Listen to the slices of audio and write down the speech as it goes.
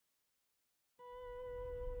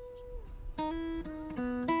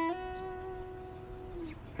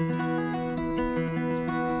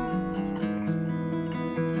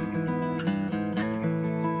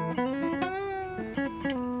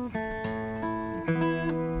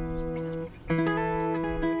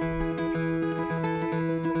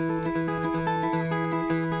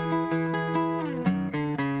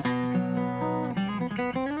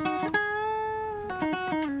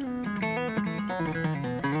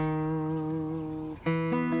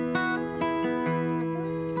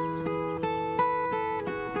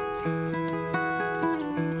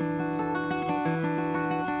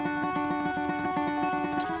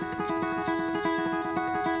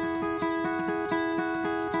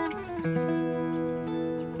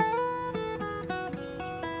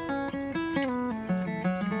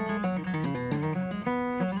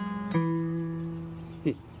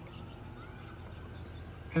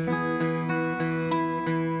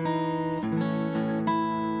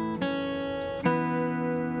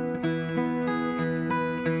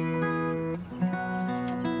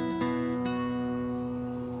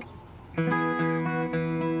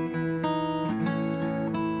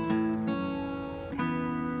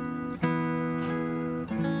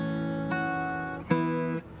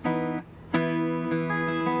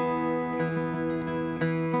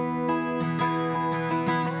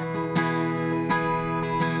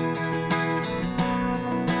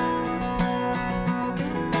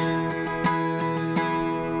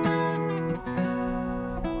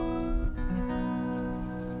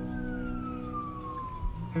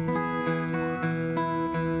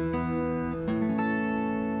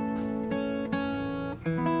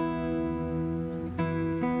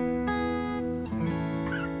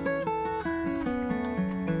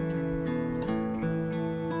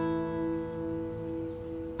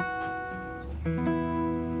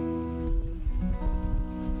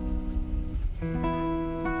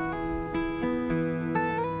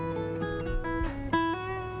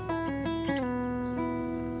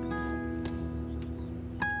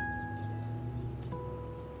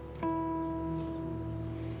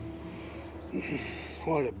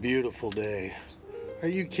What a beautiful day. Are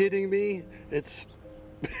you kidding me? It's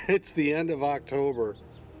the end of October.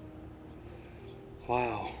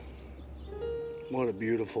 Wow. What a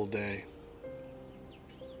beautiful day.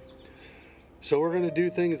 So we're going to do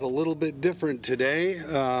things a little bit different today.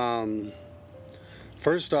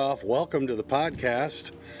 First off, welcome to the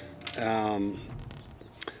podcast.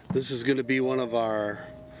 This is going to be one of our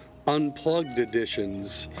unplugged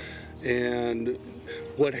editions. And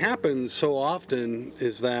what happens so often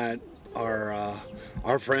is that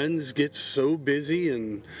our friends get so busy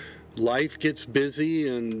and life gets busy,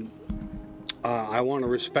 and I want to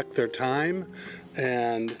respect their time,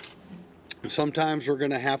 and sometimes we're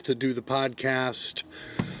going to have to do the podcast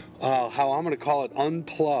how I'm going to call it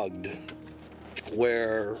unplugged,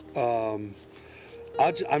 where I'm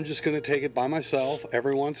just going to take it by myself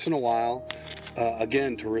every once in a while,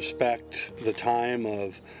 again, to respect the time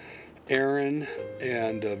of Aaron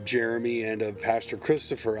and of Jeremy and of Pastor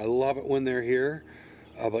Christopher. I love it when they're here,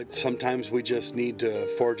 but sometimes we just need to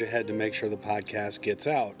forge ahead to make sure the podcast gets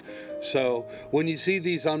out. So when you see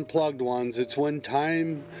these unplugged ones, it's when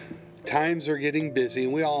times are getting busy,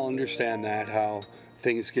 and we all understand that, how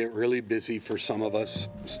things get really busy for some of us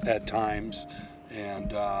at times,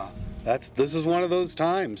 and this is one of those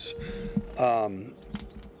times.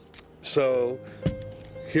 So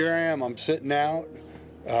here I am. I'm sitting out.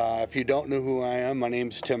 If you don't know who I am, my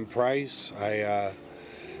name's Tim Price. I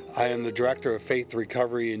am the director of Faith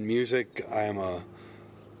Recovery in Music. I am a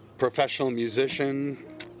professional musician.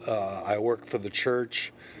 I work for the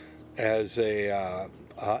church as a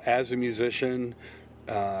musician,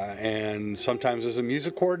 and sometimes as a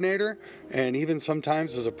music coordinator, and even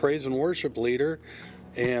sometimes as a praise and worship leader.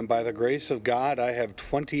 And by the grace of God, I have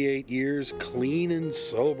 28 years clean and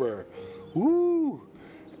sober. Woo!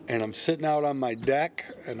 And I'm sitting out on my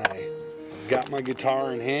deck, and I got my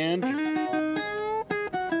guitar in hand.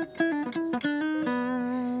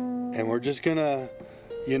 And we're just gonna,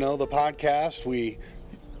 the podcast, we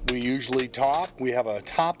usually talk. We have a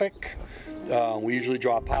topic. We usually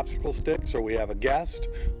draw popsicle sticks, or we have a guest,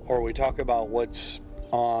 or we talk about what's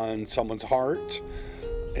on someone's heart.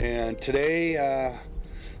 And today,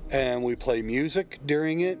 and we play music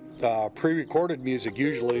during it, pre-recorded music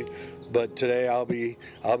usually, but today I'll be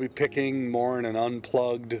picking more in an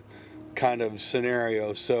unplugged kind of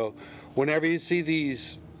scenario. So whenever you see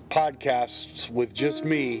these podcasts with just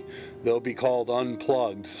me, they'll be called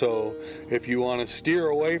unplugged. So if you want to steer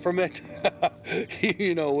away from it,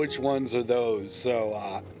 you know which ones are those.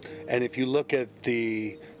 So and if you look at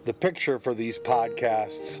the the picture for these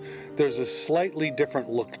podcasts, there's a slightly different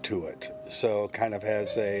look to it. So it kind of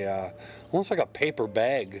has a, almost like a paper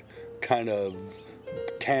bag kind of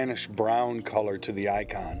tannish brown color to the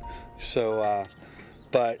icon. So,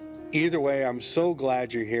 but either way, I'm so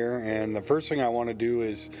glad you're here. And the first thing I want to do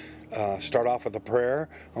is start off with a prayer.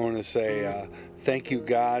 I want to say thank you,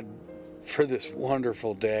 God, for this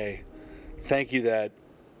wonderful day. Thank you that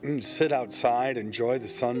sit outside, enjoy the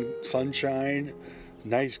sunshine,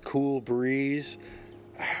 nice cool breeze.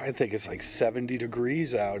 I think it's like 70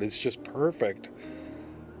 degrees out. It's just perfect.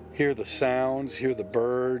 Hear the sounds, hear the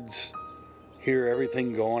birds, hear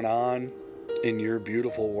everything going on in your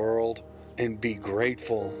beautiful world, and be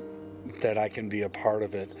grateful that I can be a part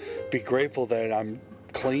of it. Be grateful that I'm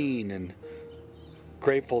clean, and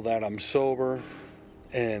grateful that I'm sober,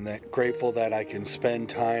 and grateful that I can spend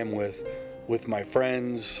time with my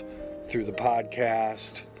friends through the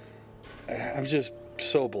podcast. I'm just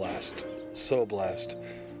so blessed, so blessed.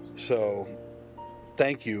 So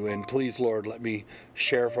thank you, and please, Lord, let me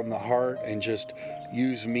share from the heart and just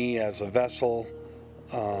use me as a vessel.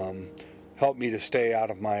 Help me to stay out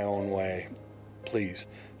of my own way, please.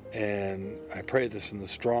 And I pray this in the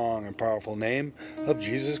strong and powerful name of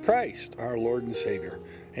Jesus Christ, our Lord and Savior.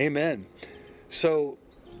 Amen. So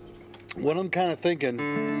what I'm kind of thinking,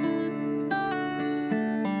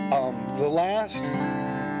 the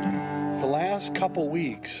last couple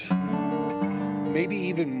weeks, maybe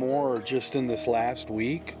even more just in this last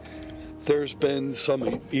week, there's been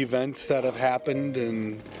some events that have happened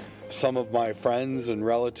in some of my friends and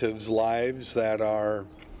relatives' lives that are,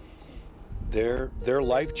 they're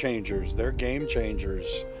life changers, they're game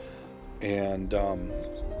changers. And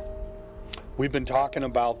we've been talking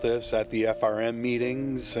about this at the FRM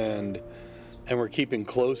meetings, and we're keeping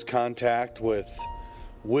close contact with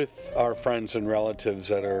our friends and relatives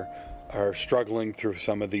that are struggling through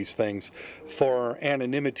some of these things. For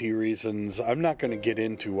anonymity reasons, I'm not going to get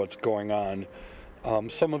into what's going on.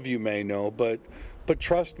 Some of you may know, but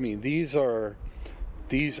trust me, these are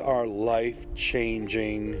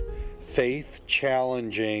life-changing,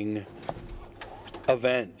 faith-challenging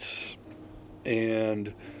events.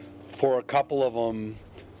 And for a couple of them,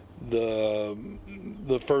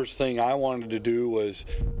 the first thing I wanted to do was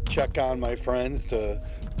check on my friends to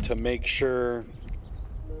make sure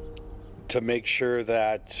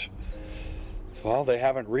that, well, they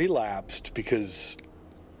haven't relapsed, because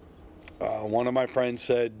one of my friends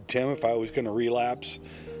said, Tim, if I was going to relapse,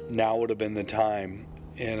 now would have been the time.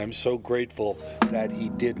 And I'm so grateful that he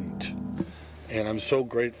didn't. And I'm so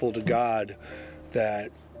grateful to God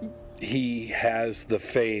that he has the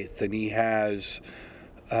faith and he has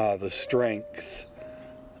the strength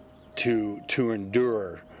to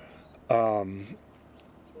endure.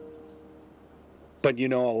 But you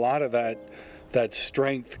know, a lot of that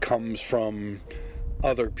strength comes from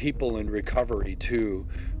other people in recovery too,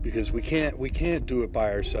 because we can't do it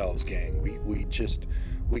by ourselves, gang.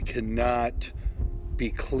 We cannot be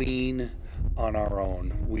clean on our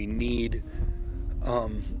own. We need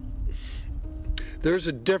there's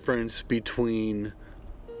a difference between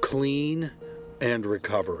clean and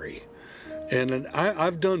recovery. And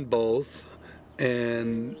I've done both,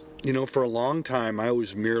 and you know, for a long time I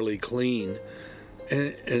was merely clean.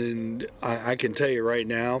 And I can tell you right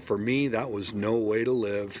now, for me, that was no way to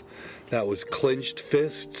live. That was clenched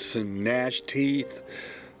fists and gnashed teeth,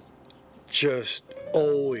 just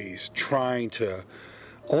always trying to,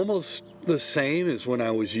 almost the same as when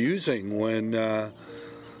I was using, when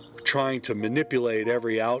trying to manipulate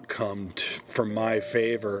every outcome for my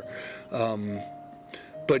favor.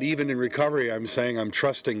 But even in recovery, I'm saying I'm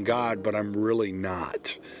trusting God, but I'm really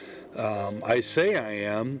not. I say I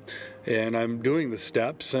am, and I'm doing the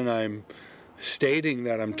steps, and I'm stating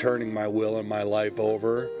that I'm turning my will and my life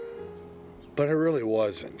over, but I really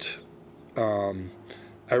wasn't.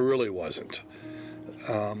 I really wasn't.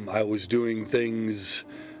 I was doing things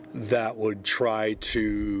that would try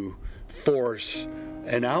to force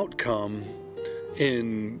an outcome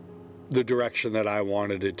in the direction that I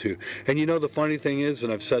wanted it to. And you know, the funny thing is,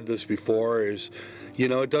 and I've said this before, is, you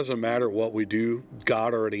know, it doesn't matter what we do,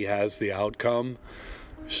 God already has the outcome.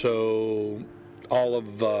 So all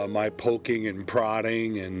of my poking and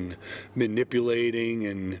prodding and manipulating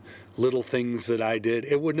and little things that I did,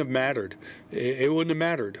 it wouldn't have mattered. It wouldn't have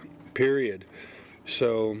mattered, period.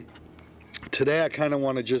 So today I kind of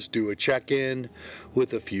want to just do a check-in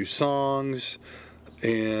with a few songs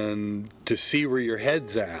and to see where your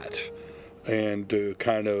head's at, and to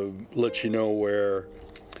kind of let you know where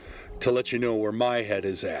my head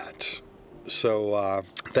is at. So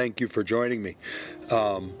thank you for joining me.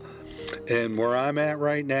 And where I'm at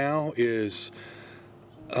right now is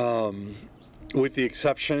With the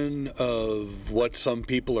exception of what some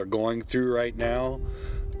people are going through right now,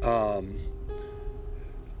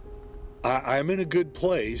 I'm in a good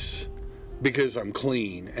place because I'm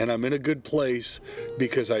clean, and I'm in a good place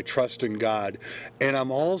because I trust in God, and I'm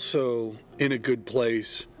also in a good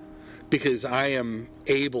place because I am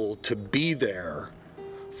able to be there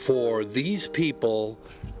for these people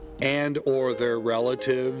and or their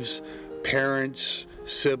relatives, parents,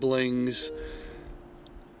 siblings,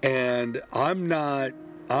 and I'm not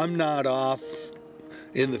off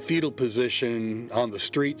in the fetal position on the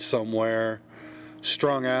street somewhere,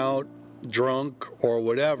 strung out, drunk, or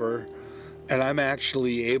whatever, and I'm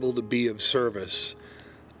actually able to be of service.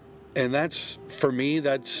 And that's, for me,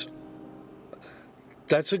 that's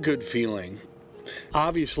a good feeling.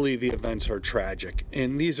 Obviously, the events are tragic,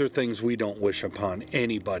 and these are things we don't wish upon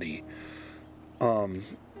anybody. But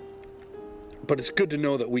it's good to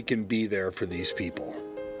know that we can be there for these people.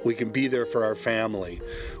 We can be there for our family.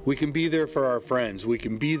 We can be there for our friends. We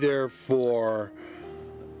can be there for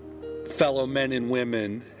fellow men and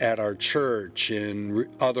women at our church and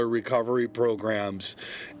other recovery programs.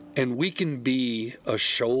 And we can be a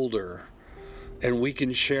shoulder, and we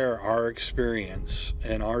can share our experience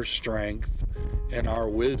and our strength and our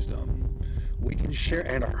wisdom. We can share,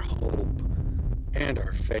 and our hope and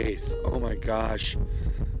our faith. Oh my gosh.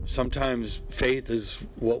 Sometimes faith is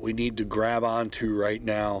what we need to grab onto right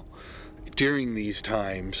now during these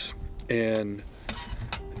times. And,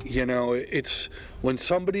 you know, it's when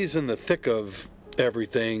somebody's in the thick of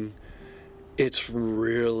everything, it's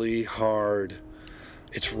really hard.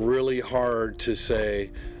 It's really hard to say,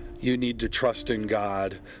 you need to trust in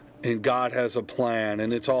God, and God has a plan,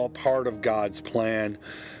 and it's all part of God's plan,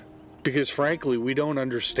 because frankly, we don't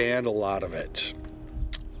understand a lot of it.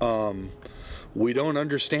 We don't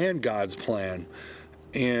understand God's plan.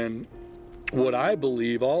 And what I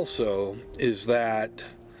believe also is that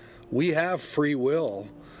we have free will.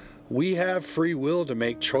 We have free will to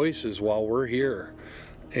make choices while we're here.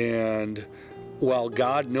 And while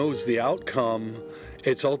God knows the outcome,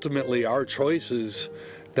 it's ultimately our choices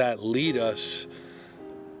that lead us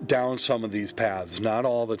down some of these paths. Not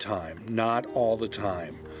all the time. Not all the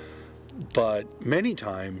time. But many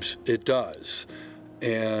times it does.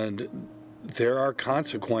 And there are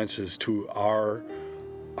consequences to our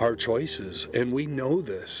choices, and we know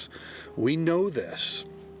this. We know this.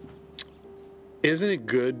 Isn't it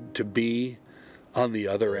good to be on the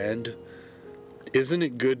other end? Isn't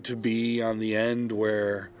it good to be on the end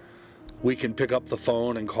where we can pick up the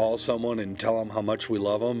phone and call someone and tell them how much we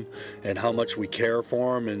love them and how much we care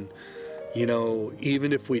for them? And, you know,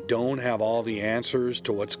 even if we don't have all the answers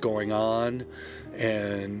to what's going on,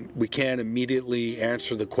 and we can't immediately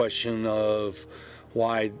answer the question of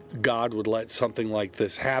why God would let something like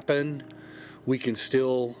this happen, we can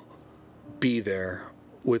still be there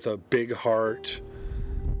with a big heart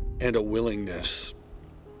and a willingness.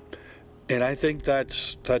 And I think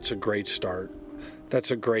that's a great start.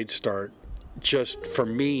 That's a great start. Just for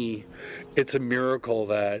me, it's a miracle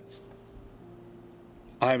that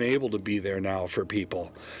I'm able to be there now for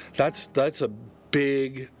people. That's a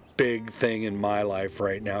big thing in my life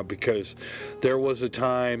right now, because there was a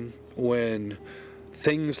time when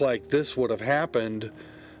things like this would have happened,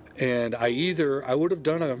 and I would have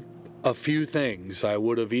done a few things. I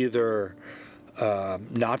would have either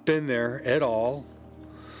not been there at all,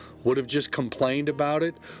 would have just complained about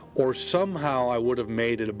it, or somehow I would have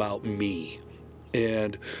made it about me.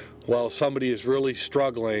 And while somebody is really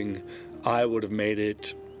struggling, I would have made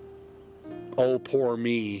it, oh, poor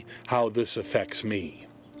me, how this affects me.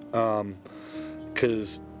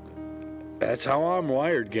 Because that's how I'm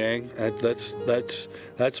wired, gang. That's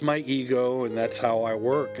my ego, and that's how I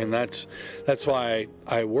work, and that's why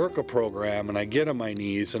I work a program, and I get on my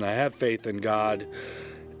knees, and I have faith in God,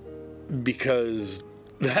 because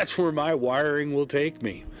that's where my wiring will take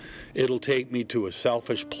me. It'll take me to a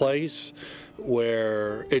selfish place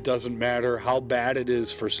where it doesn't matter how bad it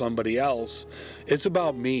is for somebody else. It's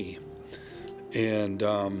about me. And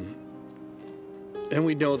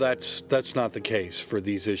we know that's not the case for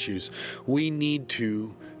these issues. We need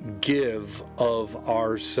to give of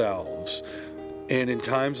ourselves. And in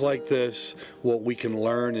times like this, what we can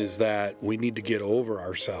learn is that we need to get over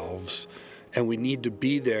ourselves, and we need to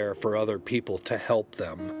be there for other people to help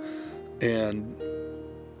them. And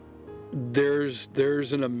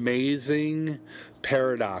there's an amazing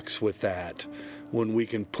paradox with that, when we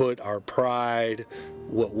can put our pride,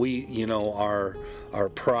 our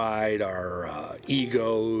pride, our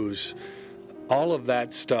egos, all of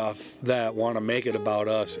that stuff that want to make it about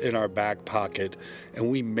us in our back pocket, and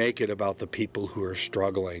we make it about the people who are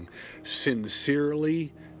struggling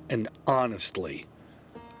sincerely and honestly,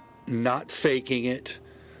 not faking it.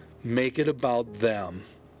 Make it about them.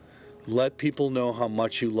 Let people know how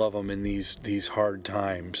much you love them in these hard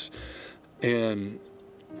times. And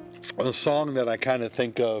a song that I kind of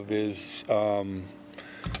think of is,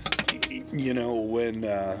 you know, when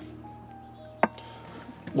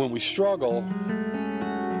we struggle,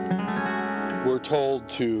 we're told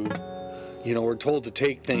to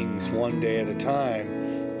take things one day at a time,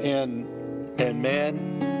 and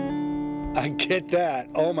man, I get that.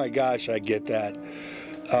 Oh my gosh, I get that.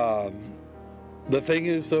 The thing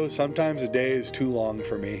is, though, sometimes a day is too long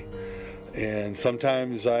for me, and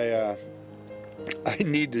sometimes I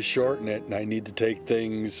need to shorten it, and I need to take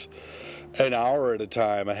things an hour at a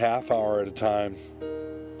time, a half hour at a time.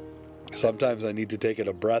 Sometimes I need to take it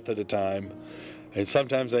a breath at a time, and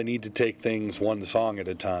sometimes I need to take things one song at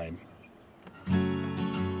a time.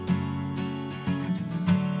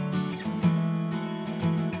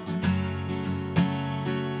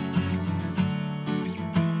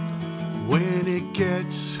 When it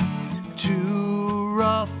gets too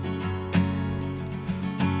rough,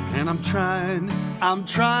 and I'm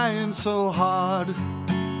trying so hard,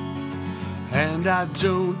 and I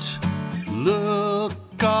don't look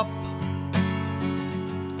up,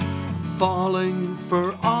 falling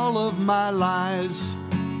for all of my lies.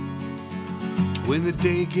 When the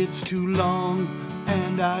day gets too long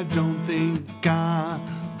and I don't think I'm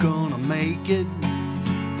gonna make it,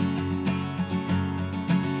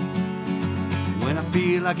 when I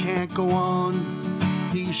feel I can't go on,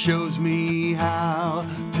 he shows me how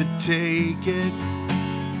to take it,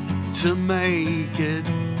 to make it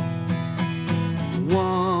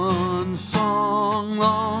one song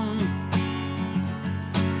long.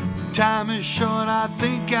 Time is short, I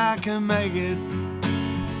think I can make it.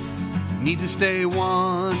 Need to stay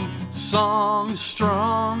one song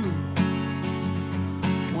strong.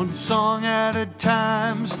 One song at a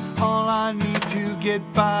time's all I need to get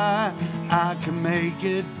by. I can make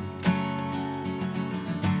it.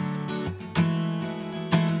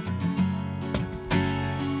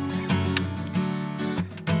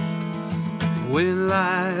 When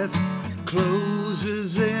life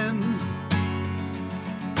closes in,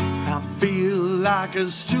 I feel like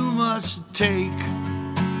it's too much to take,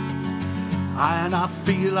 and I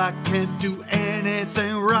feel I can't do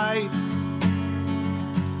anything right.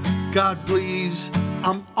 God, please,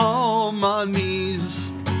 I'm on my knees.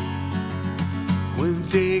 When the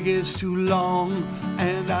day gets too long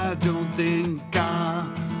and I don't think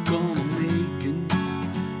I'm gonna make it,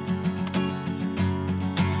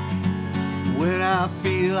 when I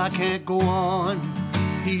feel I can't go on,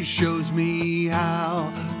 he shows me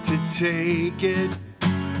how to take it.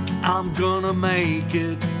 I'm gonna make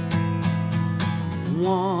it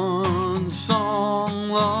one song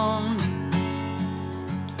long.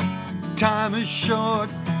 Time is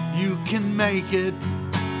short, you can make it.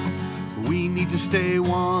 We need to stay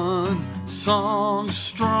one song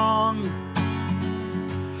strong.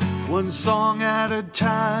 One song at a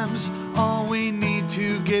time's all we need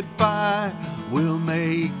to get by. We'll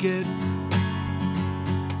make it.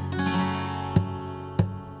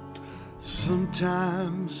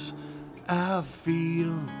 Sometimes I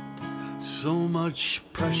feel so much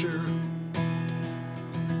pressure,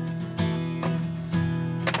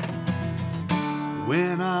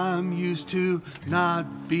 when I'm used to not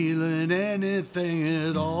feeling anything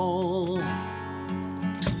at all.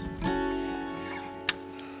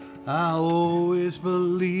 I always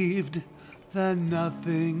believed that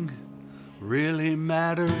nothing really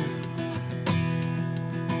mattered.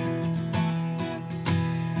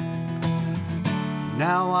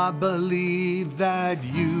 Now I believe that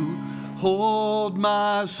you hold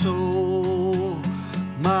my soul,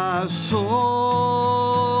 my soul.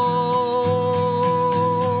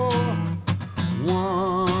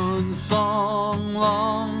 One song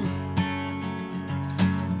long.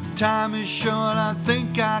 Time is short, I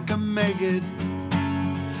think I can make it.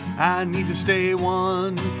 I need to stay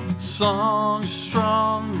one song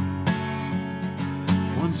strong.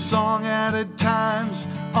 One song at a time's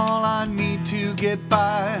all I need to get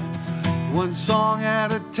by. One song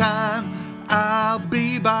at a time, I'll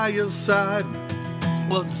be by your side.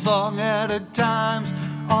 One song at a time,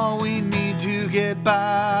 all we need to get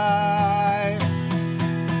by.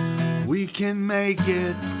 We can make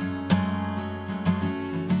it.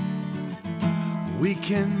 We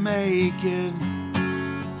can make it.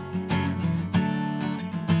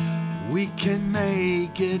 We can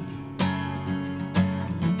make it.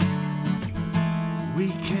 We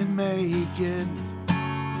can make it. make it.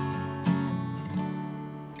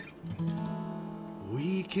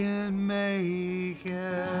 We can make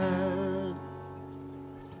it.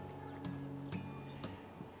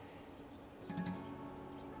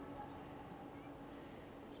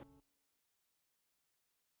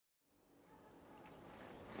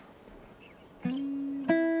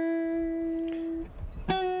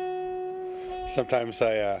 Sometimes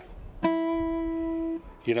I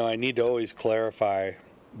need to always clarify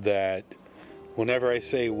that whenever I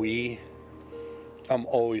say we, I'm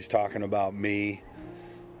always talking about me.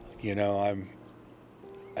 I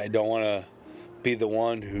don't want to be the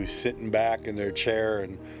one who's sitting back in their chair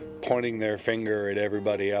and pointing their finger at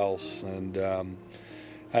everybody else. And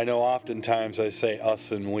I know oftentimes I say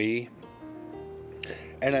us and we,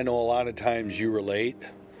 and I know a lot of times you relate,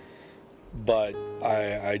 but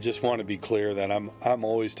I just want to be clear that I'm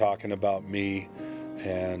always talking about me,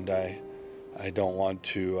 and I don't want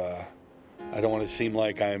to seem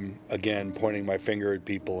like I'm again pointing my finger at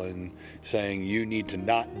people and saying you need to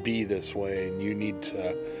not be this way, and you need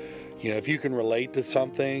to, if you can relate to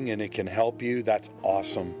something and it can help you, that's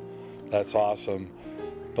awesome. That's awesome.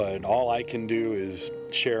 But all I can do is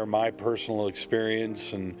share my personal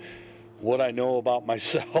experience and what I know about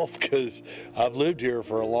myself, because I've lived here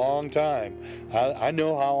for a long time. I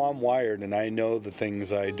know how I'm wired, and I know the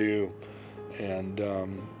things I do. And,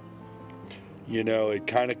 it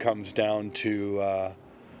kind of comes down to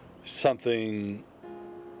something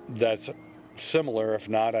that's similar, if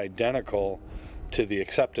not identical, to the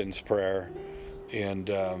acceptance prayer.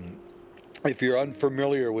 And if you're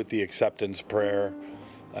unfamiliar with the acceptance prayer,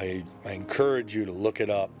 I encourage you to look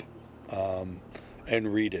it up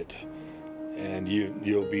and read it. And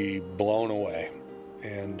you'll be blown away.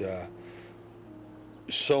 And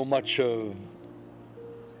so much of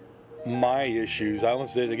my issues, I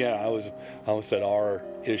almost did it again, I almost said our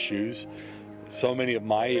issues, so many of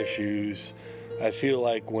my issues, I feel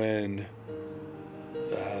like when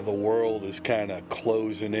the world is kind of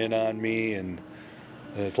closing in on me, and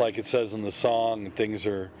it's like it says in the song, things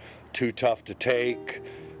are too tough to take,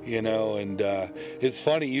 and it's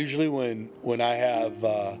funny, usually when I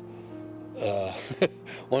have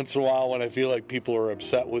once in a while when I feel like people are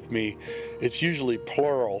upset with me, it's usually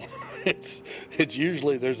plural. It's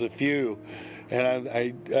usually there's a few, and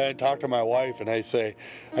I talk to my wife and I say,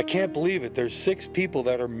 I can't believe it, there's 6 people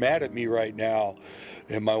that are mad at me right now.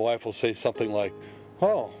 And my wife will say something like,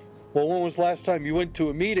 oh, well, when was the last time you went to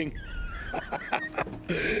a meeting?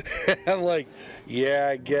 I'm like, yeah,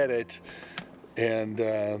 I get it. And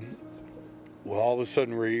well, all of a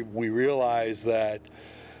sudden we realize that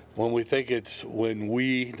when we think it's when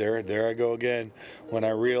we, there I go again, when I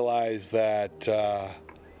realize that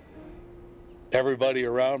everybody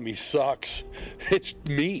around me sucks, it's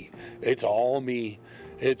me. It's all me.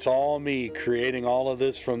 It's all me creating all of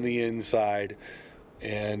this from the inside.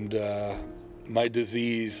 And my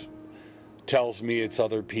disease tells me it's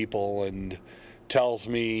other people, and tells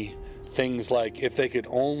me things like, if they could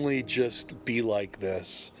only just be like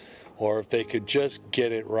this, or if they could just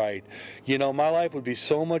get it right. My life would be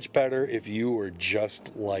so much better if you were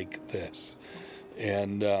just like this.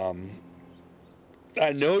 And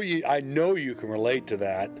I know you can relate to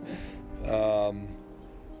that,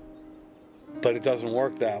 but it doesn't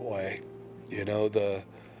work that way.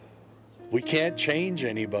 We can't change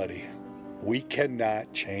anybody. We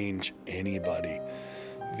cannot change anybody.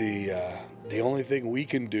 The only thing we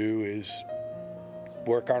can do is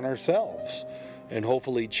work on ourselves and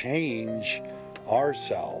hopefully change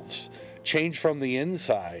ourselves, change from the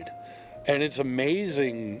inside. And it's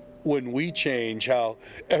amazing when we change how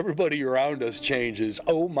everybody around us changes.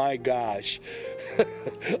 Oh my gosh.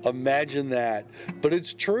 Imagine that. But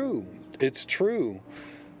it's true. It's true.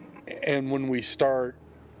 And when we start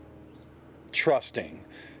trusting,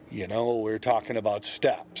 we're talking about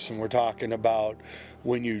steps, and we're talking about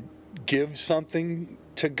when you give something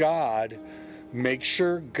to God, make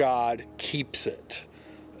sure God keeps it.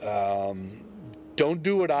 Don't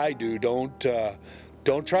do what I do.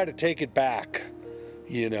 Don't try to take it back,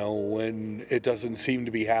 when it doesn't seem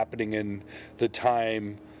to be happening in the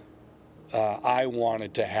time I want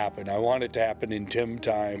it to happen. I want it to happen in Tim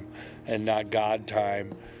time and not God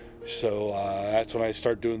time. So that's when I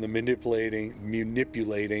start doing the manipulating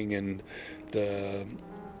and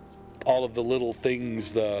all of the little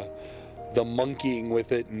things, the monkeying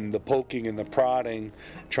with it and the poking and the prodding,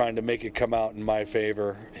 trying to make it come out in my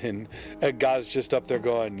favor. And God's just up there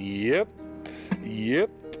going, yep.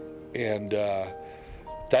 And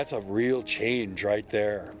that's a real change right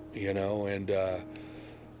there, and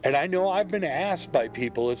I know I've been asked by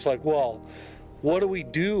people, it's like, well, what do we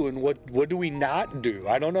do and what do we not do?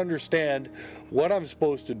 I don't understand what I'm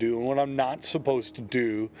supposed to do and what I'm not supposed to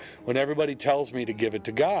do when everybody tells me to give it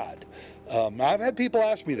to God. I've had people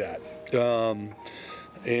ask me that.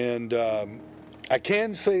 I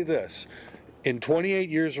can say this. In 28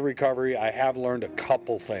 years of recovery, I have learned a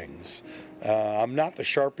couple things. I'm not the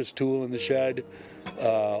sharpest tool in the shed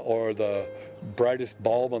or the brightest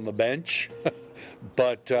bulb on the bench,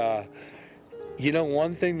 but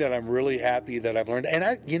one thing that I'm really happy that I've learned, and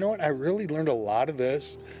I really learned a lot of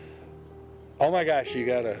this. Oh my gosh, you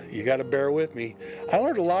gotta bear with me. I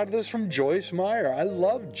learned a lot of this from Joyce Meyer. I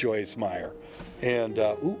love Joyce Meyer, and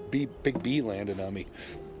big bee landed on me.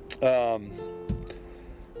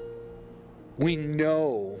 We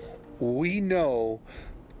know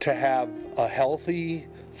to have a healthy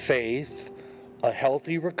faith, a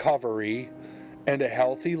healthy recovery, and a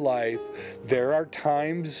healthy life, there are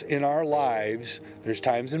times in our lives, there's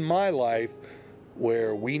times in my life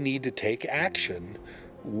where we need to take action.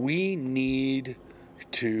 We need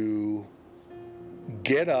to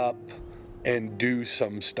get up and do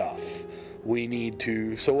some stuff. We need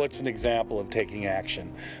to, so what's an example of taking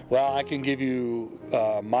action? Well, I can give you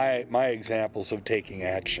my examples of taking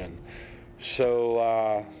action.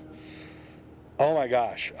 So, oh my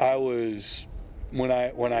gosh, when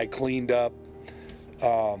I cleaned up,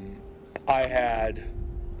 I had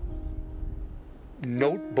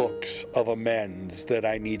notebooks of amends that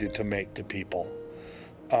I needed to make to people.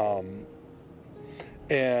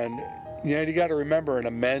 And you got to remember, an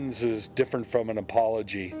amends is different from an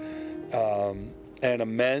apology. And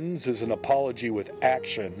amends is an apology with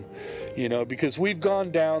action, because we've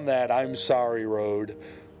gone down that I'm sorry road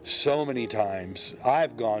so many times.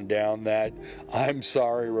 I've gone down that I'm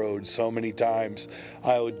sorry road so many times.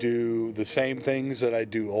 I would do the same things that I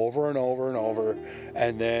do over and over and over,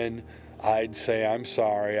 and then I'd say, I'm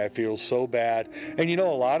sorry, I feel so bad. And a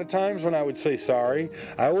lot of times when I would say sorry,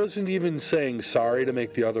 I wasn't even saying sorry to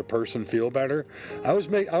make the other person feel better. I was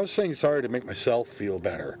saying sorry to make myself feel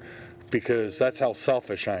better, because that's how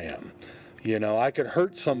selfish I am. I could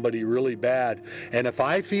hurt somebody really bad, and if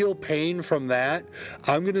I feel pain from that,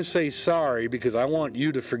 I'm going to say sorry because I want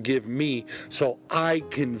you to forgive me so I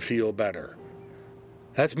can feel better.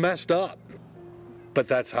 That's messed up, but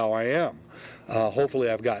that's how I am. Hopefully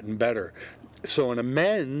I've gotten better. So an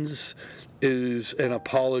amends is an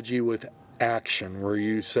apology with action, where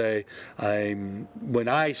you say, when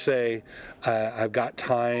I say I've got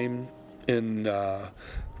time in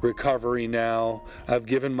recovery now, I've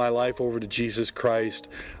given my life over to Jesus Christ,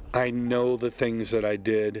 I know the things that I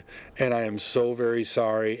did, and I am so very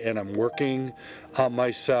sorry, and I'm working on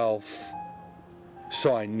myself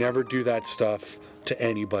so I never do that stuff to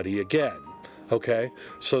anybody again. Okay,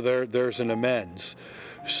 so there's an amends.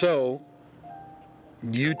 So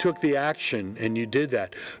you took the action and you did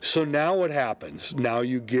that. So now what happens? Now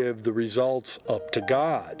you give the results up to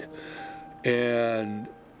God, and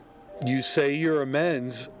you say your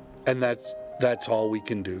amends, and that's all we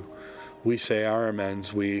can do. We say our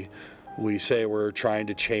amends. We say we're trying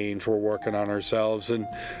to change. We're working on ourselves, and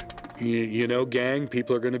gang,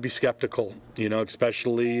 people are going to be skeptical.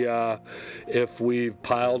 Especially if we've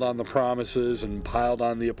piled on the promises and piled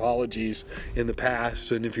on the apologies in the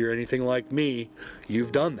past. And if you're anything like me,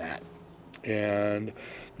 you've done that, and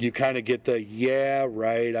you kind of get the yeah,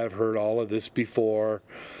 right, I've heard all of this before.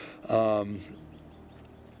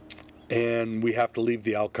 And we have to leave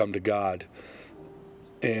the outcome to God.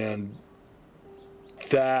 And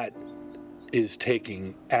that is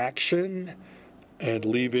taking action and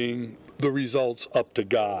leaving the results up to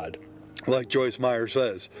God. Like Joyce Meyer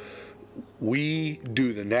says, we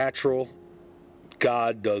do the natural,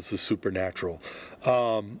 God does the supernatural.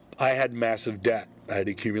 I had massive debt. I had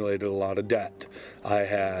accumulated a lot of debt. I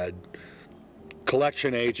had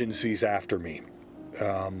collection agencies after me.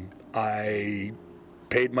 I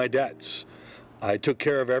paid my debts. I took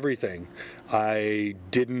care of everything. I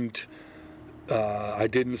didn't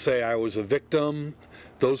say I was a victim.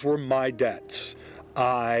 Those were my debts.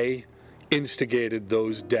 I instigated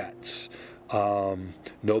those debts.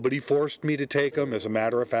 Nobody forced me to take them. As a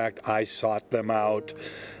matter of fact, I sought them out,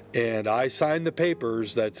 and I signed the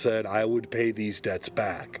papers that said I would pay these debts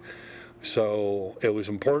back. So it was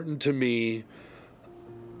important to me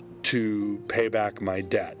to pay back my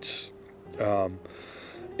debts.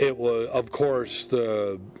 It was, of course, these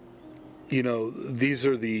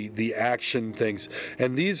are the action things,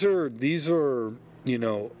 and these are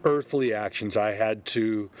earthly actions. I had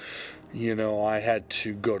to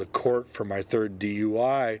go to court for my third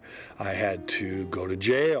DUI. I had to go to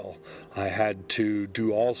jail. I had to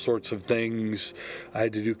do all sorts of things. I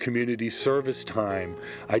had to do community service time.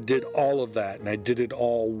 I did all of that, and I did it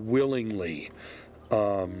all willingly,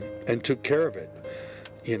 and took care of it.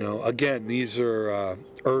 Again, these are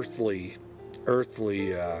earthly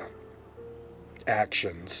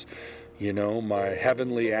actions. My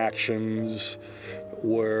heavenly actions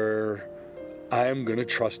were, I am going to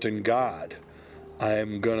trust in God.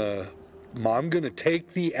 I'm going to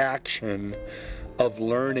take the action of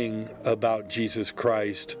learning about Jesus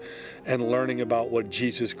Christ and learning about what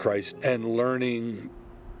Jesus Christ and learning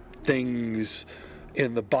things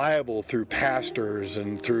in the Bible through pastors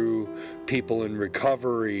and through people in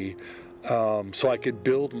recovery, so I could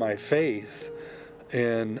build my faith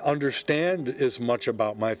and understand as much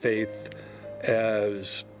about my faith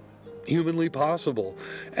as humanly possible.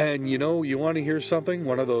 And you want to hear something?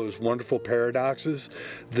 One of those wonderful paradoxes.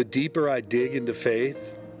 The deeper I dig into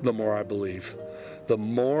faith, the more I believe. The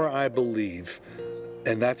more I believe.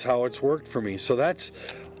 And that's how it's worked for me. So that's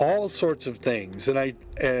all sorts of things.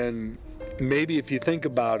 And maybe if you think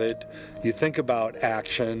about it, you think about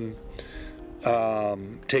action,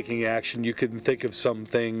 taking action, you can think of some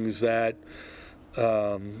things that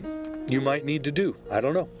you might need to do. I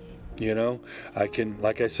don't know. I can,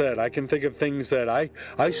 like I said, I can think of things that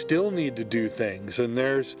I still need to do things. And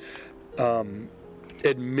there's,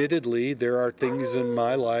 admittedly, there are things in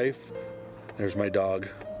my life, there's my dog,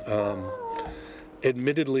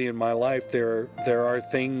 admittedly in my life, there are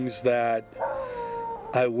things that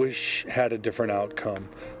I wish had a different outcome.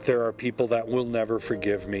 There are people that will never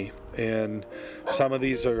forgive me. And some of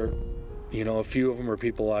these are, a few of them are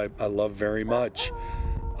people I love very much.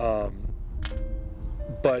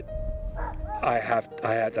 But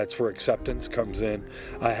that's where acceptance comes in.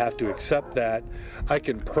 I have to accept that. I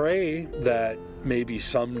can pray that maybe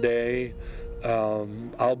someday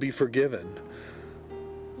I'll be forgiven.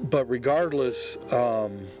 But regardless,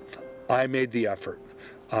 I made the effort.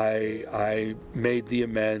 I made the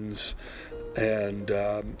amends, and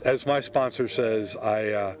as my sponsor says,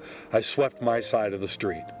 I swept my side of the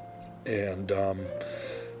street. And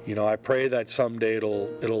I pray that someday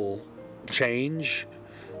it'll change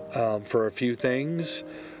for a few things,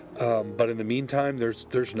 but in the meantime,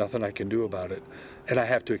 there's nothing I can do about it, and I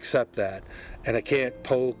have to accept that. And I can't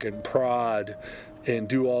poke and prod and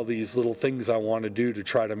do all these little things I want to do to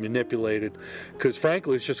try to manipulate it, because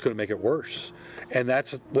frankly, it's just going to make it worse. And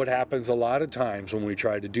that's what happens a lot of times when we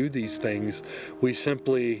try to do these things. We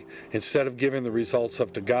simply, instead of giving the results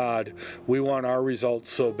up to God, we want our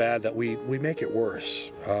results so bad that we make it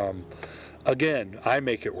worse. Again, I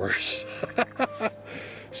make it worse.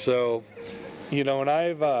 So, and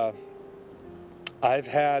I've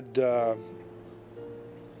had a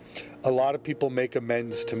lot of people make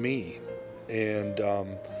amends to me, and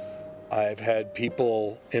I've had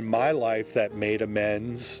people in my life that made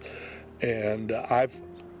amends, and I've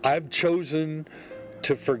chosen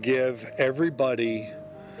to forgive everybody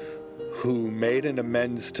who made an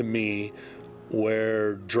amends to me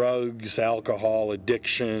where drugs, alcohol,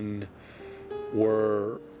 addiction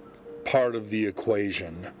were part of the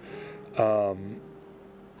equation.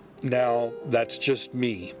 Now, that's just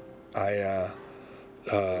me.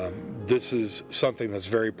 This is something that's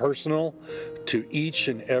very personal to each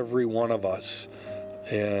and every one of us,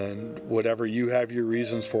 and whatever you have your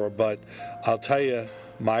reasons for, but I'll tell you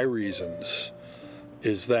my reasons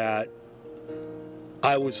is that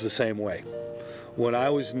I was the same way. When I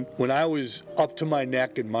was up to my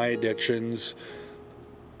neck in my addictions,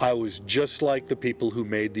 I was just like the people who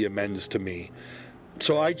made the amends to me.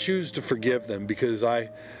 So I choose to forgive them because I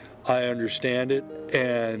understand it,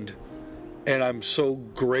 and I'm so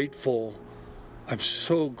grateful. I'm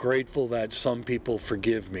so grateful that some people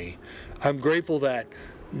forgive me. I'm grateful that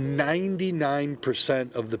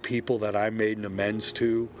 99% of the people that I made an amends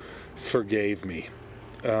to forgave me.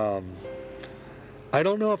 I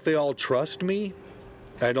don't know if they all trust me.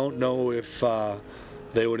 I don't know if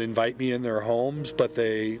they would invite me in their homes, but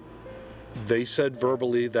they said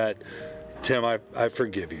verbally that, Tim, I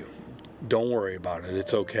forgive you. Don't worry about it.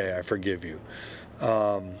 It's okay. I forgive you.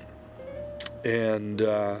 And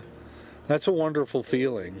that's a wonderful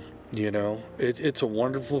feeling, It's a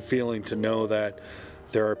wonderful feeling to know that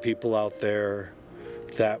there are people out there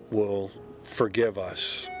that will forgive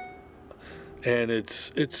us. And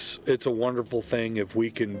it's a wonderful thing if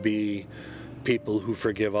we can be people who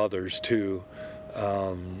forgive others too.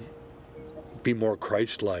 Be more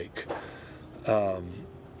Christ-like.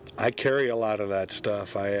 I carry a lot of that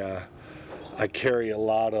stuff. I carry a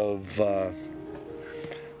lot of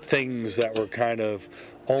things that were kind of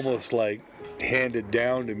almost like handed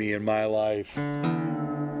down to me in my life. We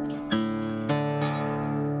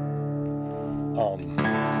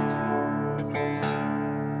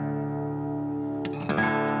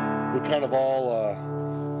kind of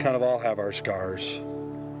all have our scars.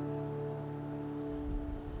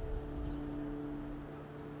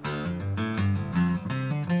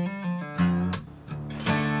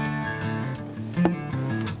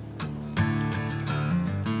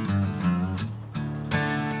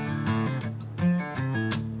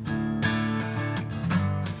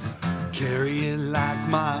 Carry it like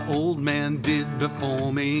my old man did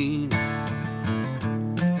before me.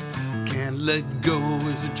 Can't let go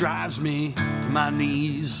as it drives me to my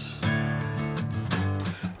knees.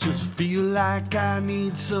 Just feel like I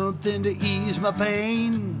need something to ease my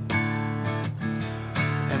pain.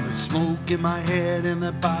 And the smoke in my head and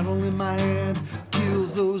the bottle in my hand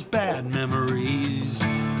kills those bad memories.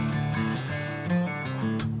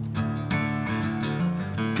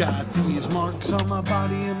 Got these marks on my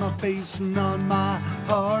body and my face and on my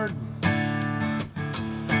heart.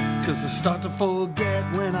 'Cause I start to forget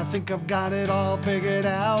when I think I've got it all figured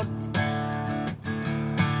out.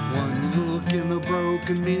 One look in the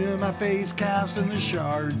broken mirror, my face cast in the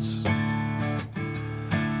shards.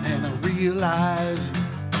 And I realize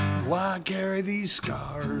why I carry these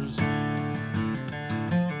scars.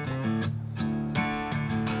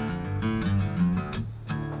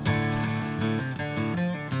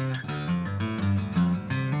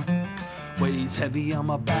 Weighs heavy on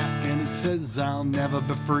my back and it says I'll never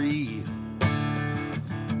be free.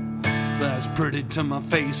 That's pretty to my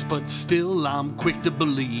face, but still I'm quick to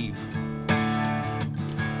believe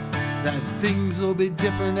that things will be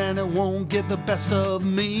different and it won't get the best of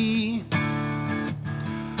me.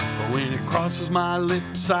 But when it crosses my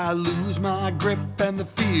lips, I lose my grip and the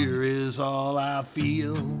fear is all I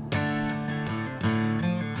feel.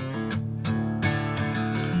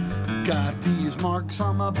 Got these marks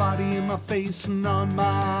on my body and my face and on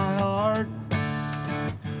my heart.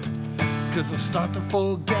 'Cause I start to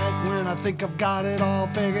forget when I think I've got it all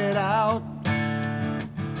figured out.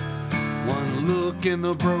 One look in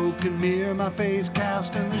the broken mirror, my face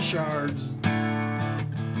cast in the shards.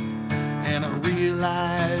 And I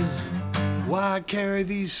realize why I carry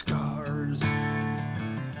these scars.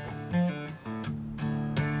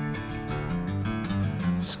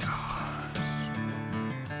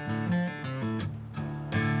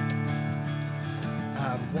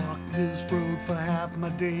 I've walked this road for half my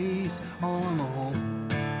days all alone.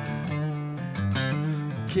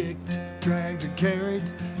 Kicked, dragged, and carried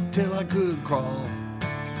till I could crawl.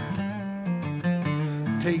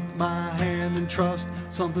 Take my hand and trust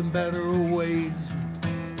something better awaits.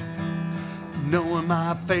 Knowing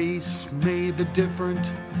my face may be different,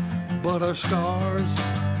 but our scars,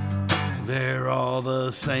 they're all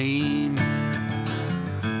the same.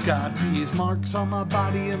 Got these marks on my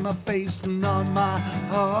body and my face and on my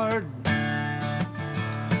heart.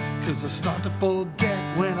 'Cause I start to forget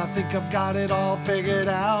when I think I've got it all figured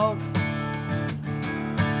out.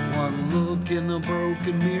 One look in the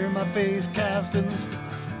broken mirror, my face cast in the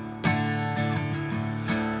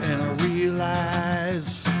and I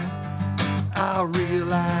realize,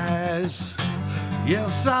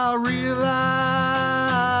 yes, I realize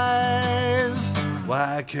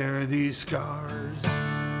why I carry these scars.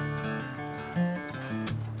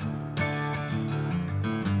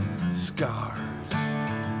 Scars.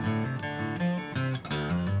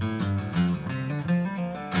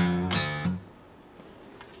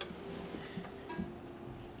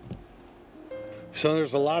 So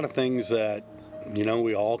there's a lot of things that, you know,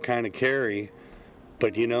 we all kind of carry,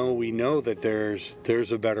 but, you know, we know that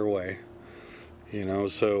there's a better way. You know,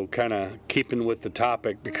 so kind of keeping with the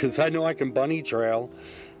topic, because I know I can bunny trail.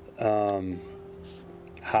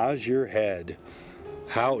 How's your head?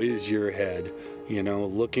 How is your head? You know,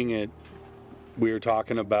 looking at, we were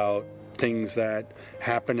talking about things that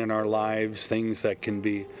happen in our lives, things that can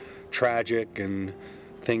be tragic and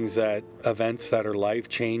things that, events that are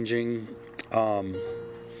life-changing.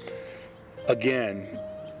 Again,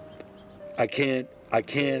 I can't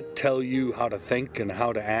tell you how to think and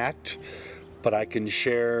how to act, but I can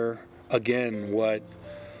share, again, what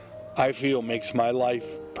I feel makes my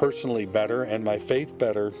life personally better and my faith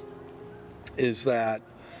better, is that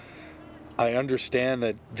I understand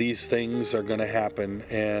that these things are going to happen,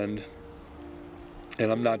 and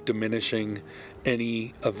I'm not diminishing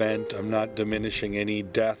any event. I'm not diminishing any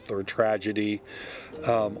death or tragedy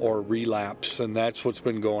or relapse, and that's what's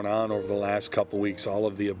been going on over the last couple weeks, all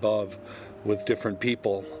of the above with different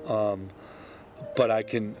people. But I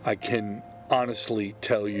can honestly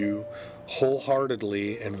tell you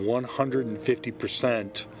wholeheartedly and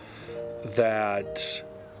 150% that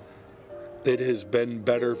it has been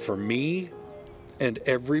better for me and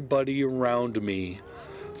everybody around me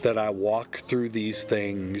that I walk through these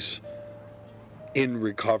things in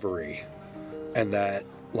recovery, and that,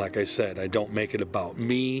 like I said, I don't make it about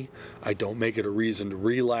me. I don't make it a reason to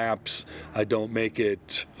relapse. I don't make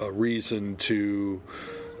it a reason to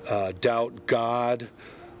doubt God.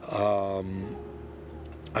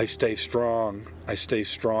 I stay strong. I stay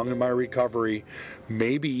strong in my recovery,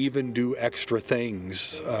 maybe even do extra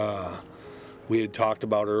things. We had talked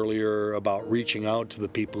about earlier about reaching out to the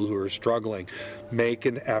people who are struggling. Make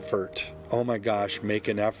an effort. Oh my gosh, make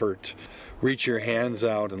an effort. Reach your hands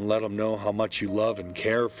out and let them know how much you love and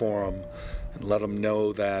care for them, and let them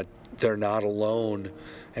know that they're not alone.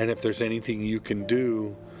 And if there's anything you can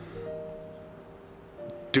do,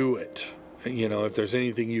 do it. You know, if there's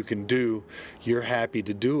anything you can do, you're happy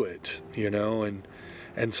to do it, you know.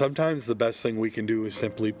 And sometimes the best thing we can do is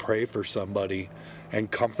simply pray for somebody and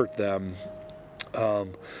comfort them,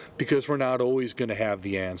 because we're not always going to have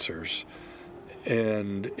the answers.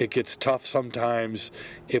 And it gets tough sometimes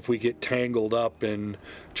if we get tangled up in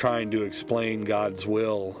trying to explain God's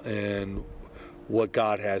will and what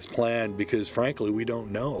God has planned, because frankly, we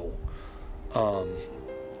don't know.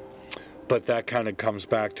 But that kind of comes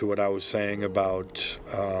back to what I was saying about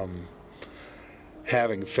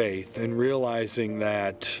having faith and realizing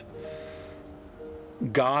that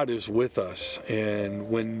God is with us. And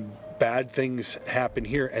when bad things happen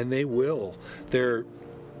here, and they will, there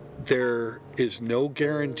is no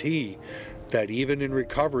guarantee that even in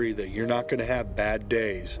recovery that you're not going to have bad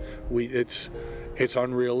days. It's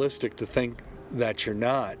unrealistic to think that you're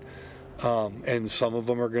not. And some of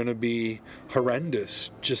them are going to be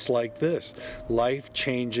horrendous, just like this.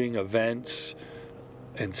 Life-changing events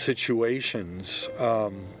and situations.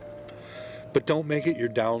 But don't make it your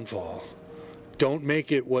downfall. Don't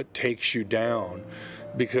make it what takes you down,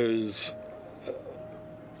 because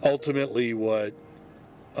ultimately what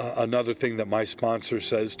another thing that my sponsor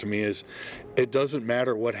says to me is, it doesn't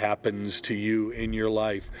matter what happens to you in your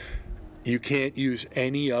life. You can't use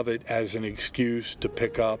any of it as an excuse to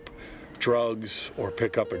pick up drugs or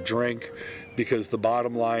pick up a drink, because the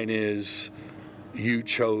bottom line is you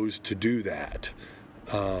chose to do that.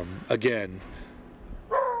 Again,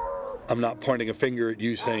 I'm not pointing a finger at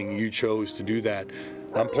you saying you chose to do that.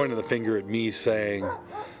 I'm pointing the finger at me saying,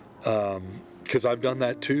 because I've done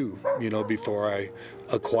that too, you know, before I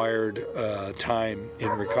acquired time in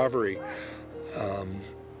recovery.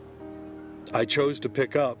 I chose to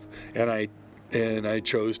pick up, and I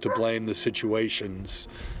chose to blame the situations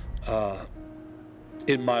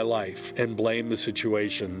in my life, and blame the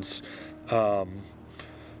situations.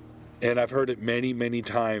 And I've heard it many, many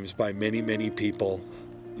times by many, many people.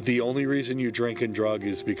 The only reason you drink and drug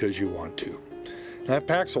is because you want to. And that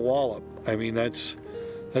packs a wallop. I mean, that's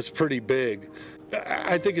pretty big.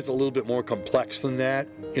 I think it's a little bit more complex than that,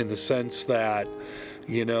 in the sense that,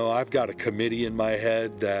 you know, I've got a committee in my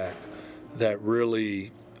head that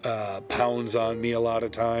really pounds on me a lot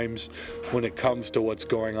of times when it comes to what's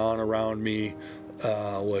going on around me,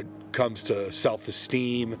 what comes to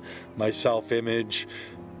self-esteem, my self-image.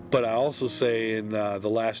 But I also say in the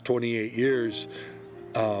last 28 years,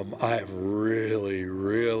 I have really,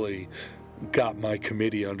 really got my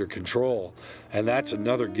committee under control, and that's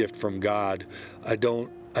another gift from God. I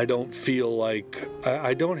don't feel like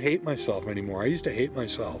I don't hate myself anymore. I used to hate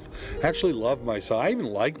myself. I actually love myself. I even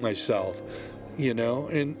like myself, you know,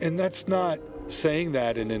 and that's not saying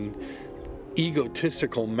that in an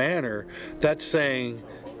egotistical manner. That's saying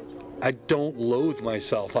I don't loathe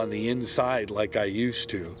myself on the inside like I used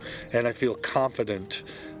to, and I feel confident,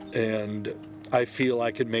 and I feel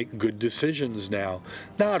I can make good decisions now.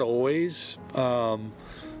 Not always.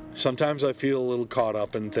 Sometimes I feel a little caught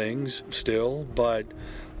up in things still, but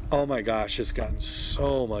oh my gosh, it's gotten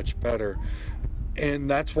so much better. And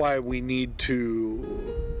that's why we need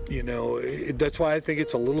to, you know, that's why I think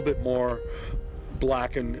it's a little bit more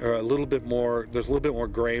black and, or a little bit more, there's a little bit more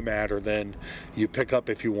gray matter than you pick up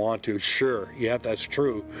if you want to. Sure, yeah, that's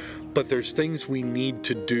true. But there's things we need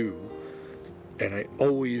to do. And I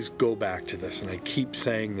always go back to this, and I keep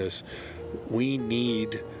saying this. We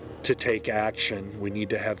need to take action. We need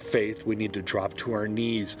to have faith. We need to drop to our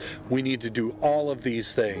knees. We need to do all of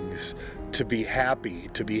these things to be happy,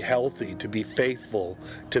 to be healthy, to be faithful,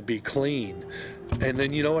 to be clean. And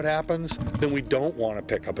then you know what happens? Then we don't want to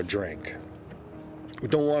pick up a drink. We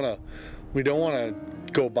don't want to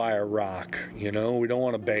go buy a rock, you know? We don't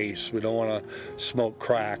want to base. We don't want to smoke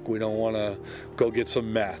crack. We don't want to go get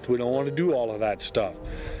some meth. We don't want to do all of that stuff.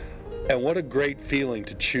 And what a great feeling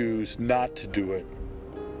to choose not to do it,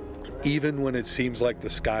 even when it seems like the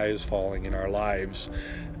sky is falling in our lives.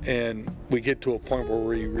 And we get to a point where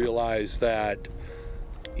we realize that,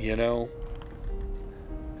 you know,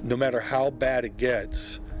 no matter how bad it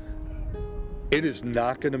gets, it is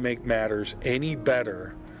not going to make matters any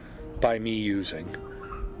better by me using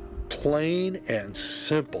plain and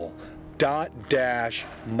simple dot dash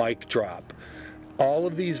mic drop. All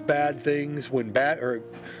of these bad things, when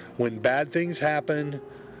bad things happen,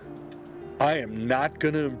 I am not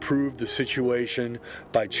going to improve the situation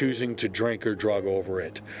by choosing to drink or drug over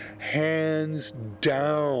it. Hands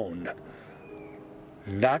down,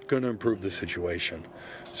 not going to improve the situation.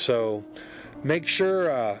 So make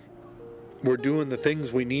sure we're doing the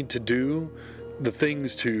things we need to do, the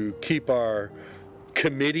things to keep our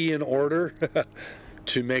committee in order,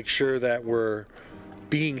 to make sure that we're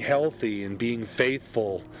being healthy and being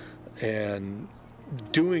faithful and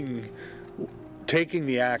taking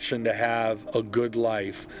the action to have a good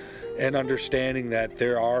life, and understanding that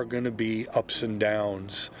there are going to be ups and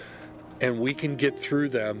downs, and we can get through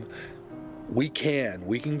them. We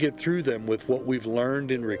can get through them with what we've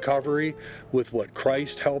learned in recovery, with what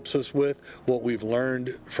Christ helps us with, what we've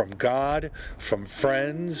learned from God, from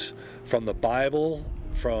friends, from the Bible,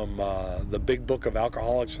 from the big book of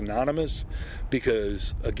Alcoholics Anonymous,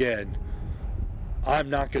 because again, I'm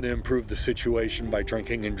not going to improve the situation by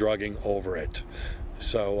drinking and drugging over it.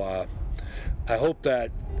 So I hope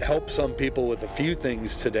that helps some people with a few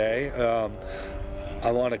things today.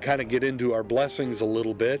 I want to kind of get into our blessings a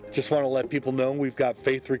little bit. Just want to let people know we've got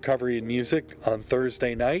Faith, Recovery, and Music on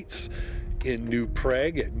Thursday nights in New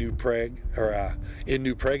Prague at New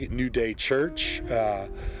Day Church.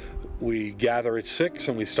 We gather at 6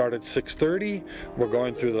 and we start at 6:30. We're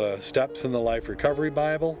going through the steps in the Life Recovery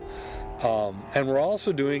Bible. And we're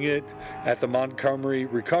also doing it at the Montgomery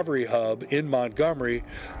Recovery Hub in Montgomery,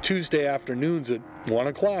 Tuesday afternoons at 1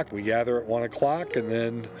 o'clock. We gather at 1 o'clock, and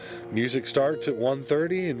then music starts at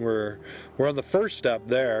 1:30, and we're on the first step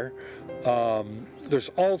there. There's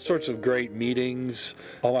all sorts of great meetings.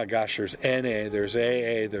 Oh my gosh, there's NA, there's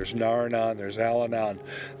AA, there's Nar-Anon, there's Al-Anon.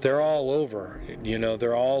 They're all over, you know,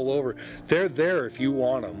 they're all over. They're there if you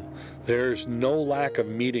want them. There's no lack of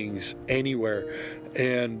meetings anywhere.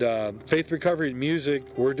 And Faith, Recovery, and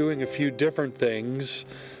Music, we're doing a few different things,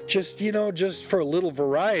 just for a little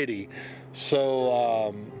variety.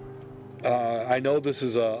 So I know this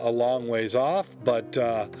is a long ways off, but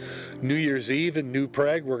New Year's Eve in New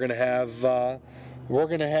Prague, we're gonna have a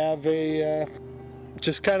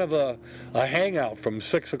just kind of a hangout from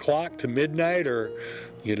 6 o'clock to midnight, or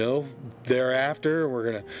thereafter. We're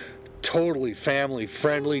gonna totally family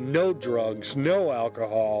friendly, no drugs, no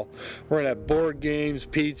alcohol. We're gonna have board games,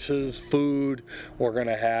 pizzas, food. We're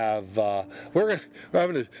gonna have we're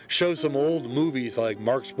gonna show some old movies like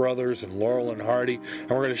Marx Brothers and Laurel and Hardy, and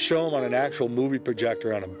we're gonna show them on an actual movie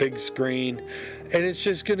projector on a big screen. And it's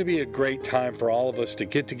just gonna be a great time for all of us to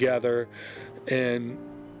get together and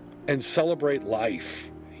celebrate life.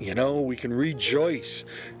 We can rejoice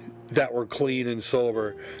that we're clean and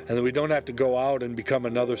sober, and that we don't have to go out and become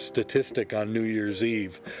another statistic on New Year's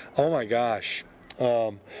Eve. Oh my gosh.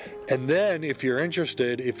 And then if you're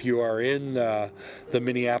interested, if you are in the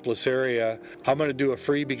Minneapolis area, I'm going to do a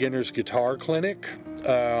free beginner's guitar clinic.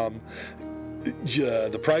 The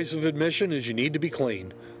price of admission is you need to be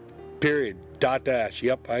clean. Period. Dot dash.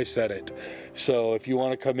 Yep, I said it. So if you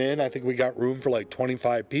want to come in, I think we got room for like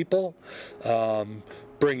 25 people.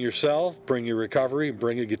 Bring yourself, bring your recovery, and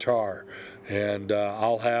bring a guitar. And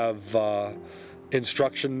I'll have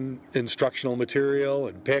instructional material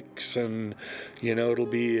and picks, and it'll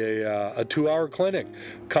be a 2-hour clinic.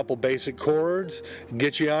 Couple basic chords,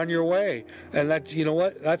 get you on your way. And that's,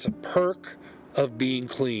 that's a perk of being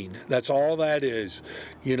clean. That's all that is.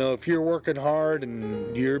 If you're working hard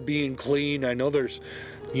and you're being clean, I know there's,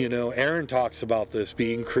 Aaron talks about this,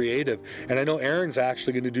 being creative. And I know Aaron's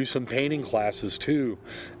actually going to do some painting classes too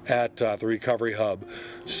at the Recovery Hub.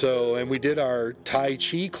 So, and we did our Tai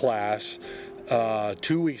Chi class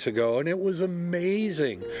 2 weeks ago, and it was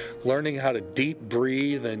amazing, learning how to deep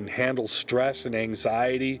breathe and handle stress and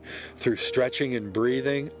anxiety through stretching and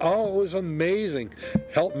breathing. Oh, it was amazing.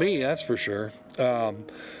 Helped me, that's for sure.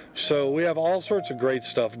 So we have all sorts of great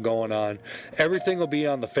stuff going on. Everything will be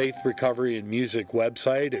on the Faith, Recovery, and Music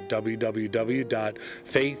website at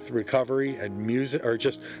www.faithrecoveryandmusic, or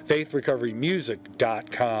just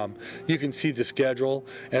faithrecoverymusic.com. You can see the schedule.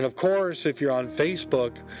 And of course, if you're on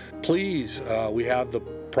Facebook, please, we have the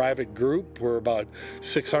private group. We're about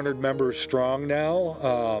 600 members strong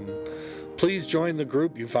now. please join the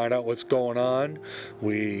group. You find out what's going on.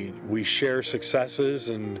 We share successes,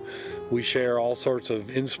 and we share all sorts of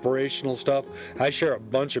inspirational stuff. I share a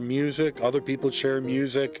bunch of music. Other people share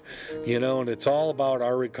music, and it's all about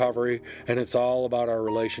our recovery, and it's all about our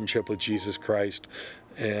relationship with Jesus Christ.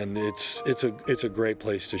 And it's a great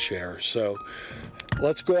place to share. So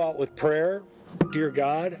let's go out with prayer. Dear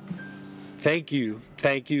God, thank you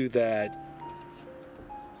that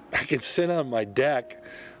I can sit on my deck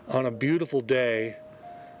on a beautiful day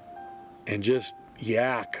and just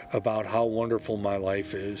yak about how wonderful my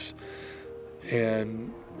life is,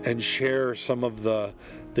 and share some of the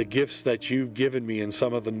gifts that you've given me, and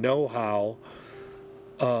some of the know-how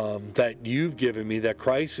that you've given me, that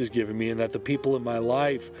Christ has given me, and that the people in my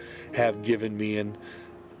life have given me, and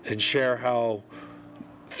share how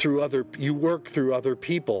you work through other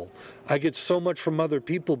people. I get so much from other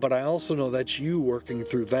people, but I also know that's you working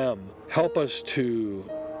through them. Help us to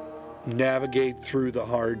navigate through the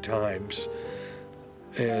hard times,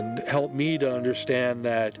 and help me to understand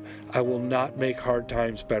that I will not make hard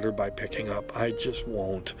times better by picking up. I just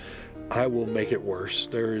won't. I will make it worse.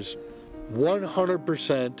 There's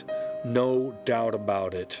 100% no doubt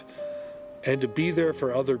about it. And to be there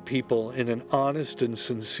for other people in an honest and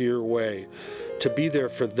sincere way, to be there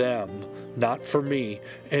for them, not for me.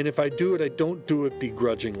 And if I do it, I don't do it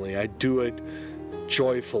begrudgingly. I do it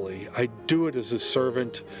joyfully. I do it as a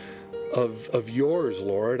servant of yours,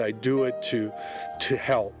 Lord. I do it to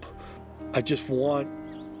help. I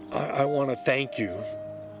want to thank you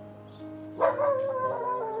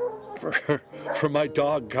for my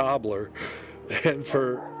dog Cobbler, and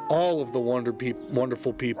for all of the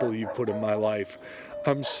wonderful people you've put in my life.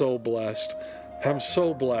 I'm so blessed. I'm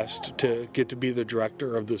so blessed to get to be the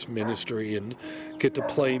director of this ministry, and get to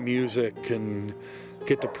play music, and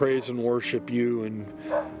get to praise and worship you, and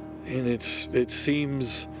it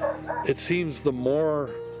seems the more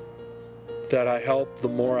that I help, the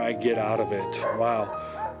more I get out of it. Wow.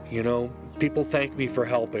 People thank me for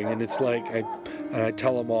helping, and it's like I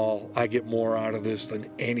tell them all, I get more out of this than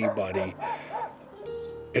anybody.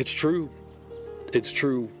 It's true. It's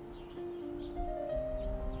true.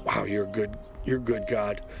 Wow, you're good. You're good,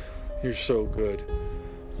 God. You're so good.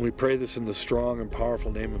 We pray this in the strong and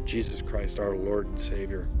powerful name of Jesus Christ, our Lord and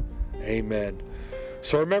Savior. Amen.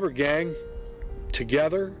 So remember, gang,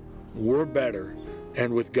 together we're better,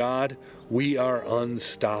 and with God we are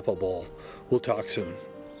unstoppable. We'll talk soon.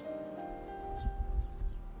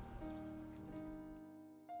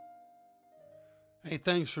 Hey,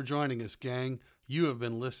 thanks for joining us, gang. You have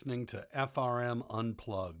been listening to FRM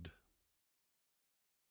Unplugged.